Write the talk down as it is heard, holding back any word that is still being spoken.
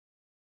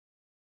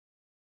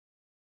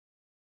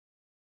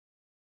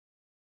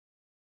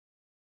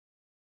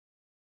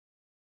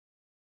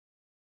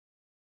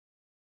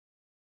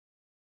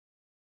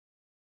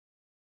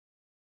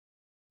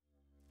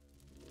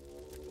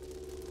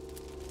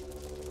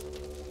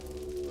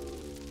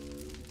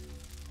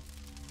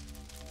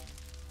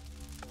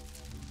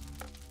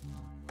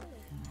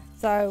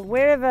So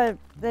wherever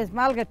there's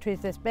mulga trees,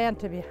 there's bound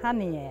to be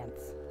honey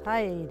ants.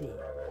 Hey, Edie.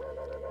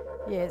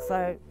 Yeah,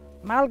 so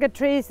mulga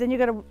trees, then you've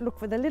got to look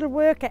for the little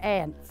worker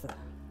ants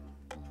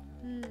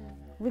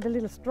with the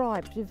little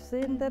stripes. You've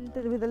seen that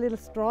with the little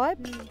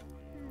stripes?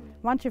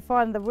 Once you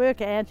find the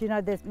worker ant, you know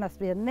there must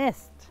be a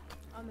nest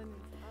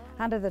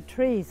under the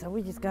trees. So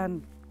we just go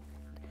and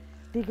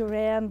dig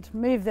around,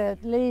 move the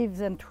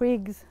leaves and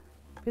twigs,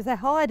 because they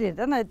hide it,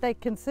 don't they? They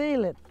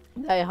conceal it.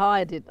 They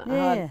hide it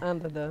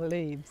under the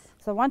leaves.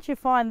 So once you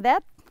find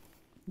that,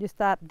 you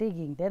start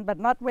digging then, but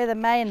not where the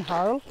main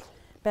hole,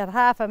 about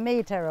 ½ a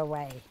metre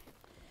away.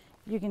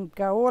 You can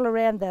go all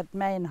around that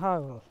main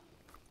hole.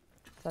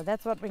 So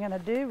that's what we're going to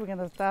do. We're going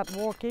to start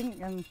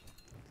walking and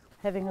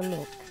having a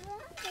look.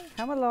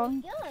 Come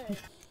along.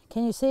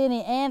 Can you see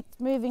any ants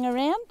moving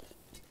around?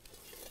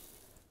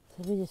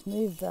 So we just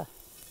move the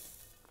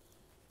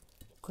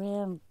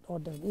ground or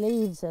the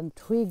leaves and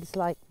twigs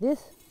like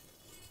this.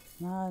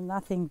 No,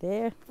 nothing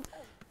there.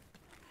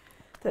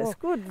 That's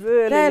good.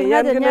 Yeah.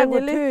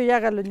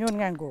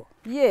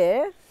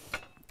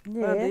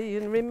 Yeah. You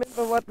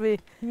remember what we...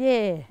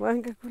 Yeah.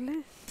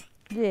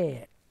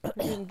 Yeah.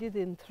 We didn't get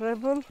in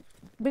trouble.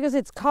 Because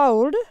it's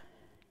cold,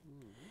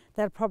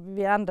 they'll probably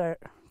be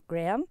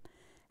underground.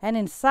 And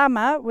in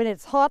summer, when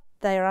it's hot,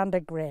 they're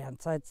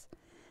underground. So it's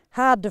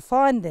hard to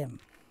find them.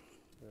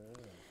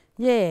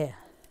 Yeah.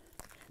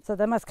 So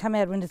they must come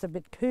out when it's a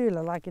bit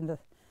cooler, like in the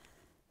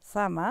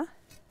summer.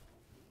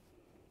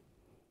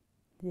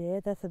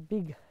 Yeah, that's a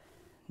big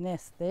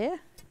nest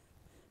there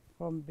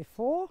from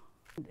before.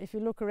 If you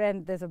look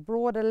around, there's a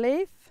broader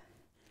leaf,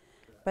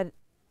 but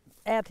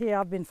out here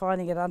I've been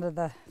finding it under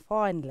the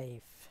fine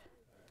leaf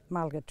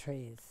mulga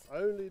trees.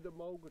 Only the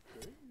mulga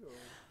tree? Or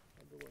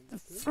other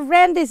ones too?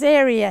 Around this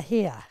area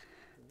here,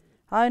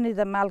 only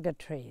the mulga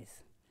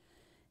trees.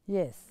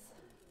 Yes.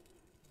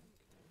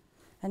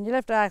 And you'll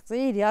have to ask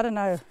Edie, I don't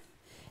know.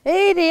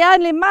 Edie,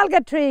 only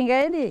mulga tree,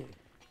 Edie.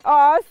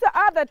 Oh, it's the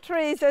other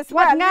trees as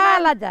well. What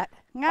ngala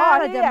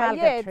Oh, here, mulga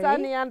yeah, it's tree.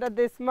 only under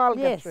this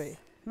mulga tree.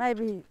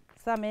 Maybe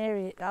some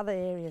area, other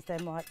areas they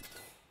might.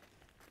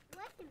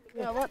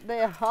 Yeah, what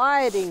they're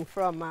hiding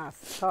from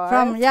us, Kyle.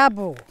 From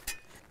Yabu.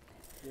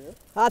 Yeah.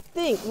 I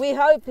think, we're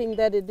hoping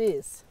that it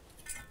is.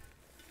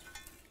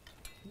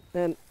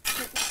 Then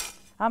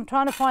I'm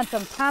trying to find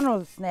some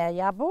tunnels now,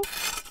 Yabu.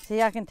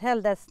 See, I can tell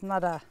that's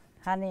not a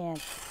honey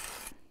ant.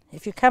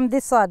 If you come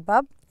this side,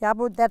 Bub,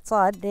 Yabu, that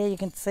side, there you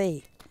can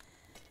see.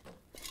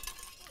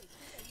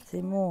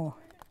 See more.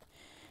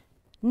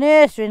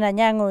 Nursery na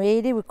nyangu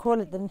Edie, we call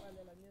it the...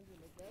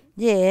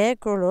 Yeah,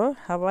 Gulu,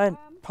 I won't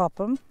pop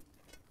them.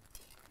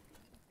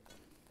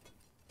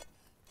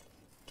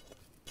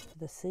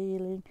 The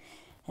ceiling,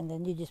 and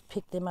then you just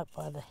pick them up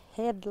by the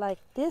head like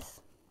this.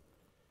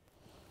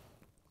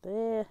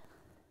 There,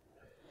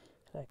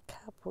 a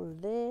couple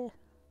there,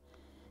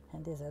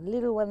 and there's a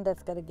little one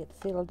that's got to get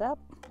filled up.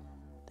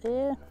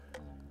 There,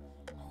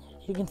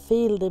 you can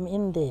feel them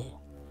in there.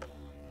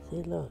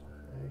 See, look,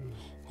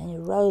 and you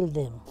roll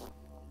them,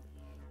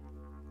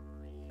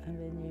 and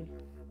then you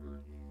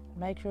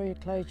make sure you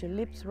close your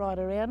lips right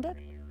around it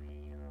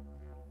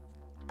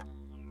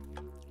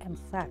and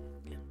suck.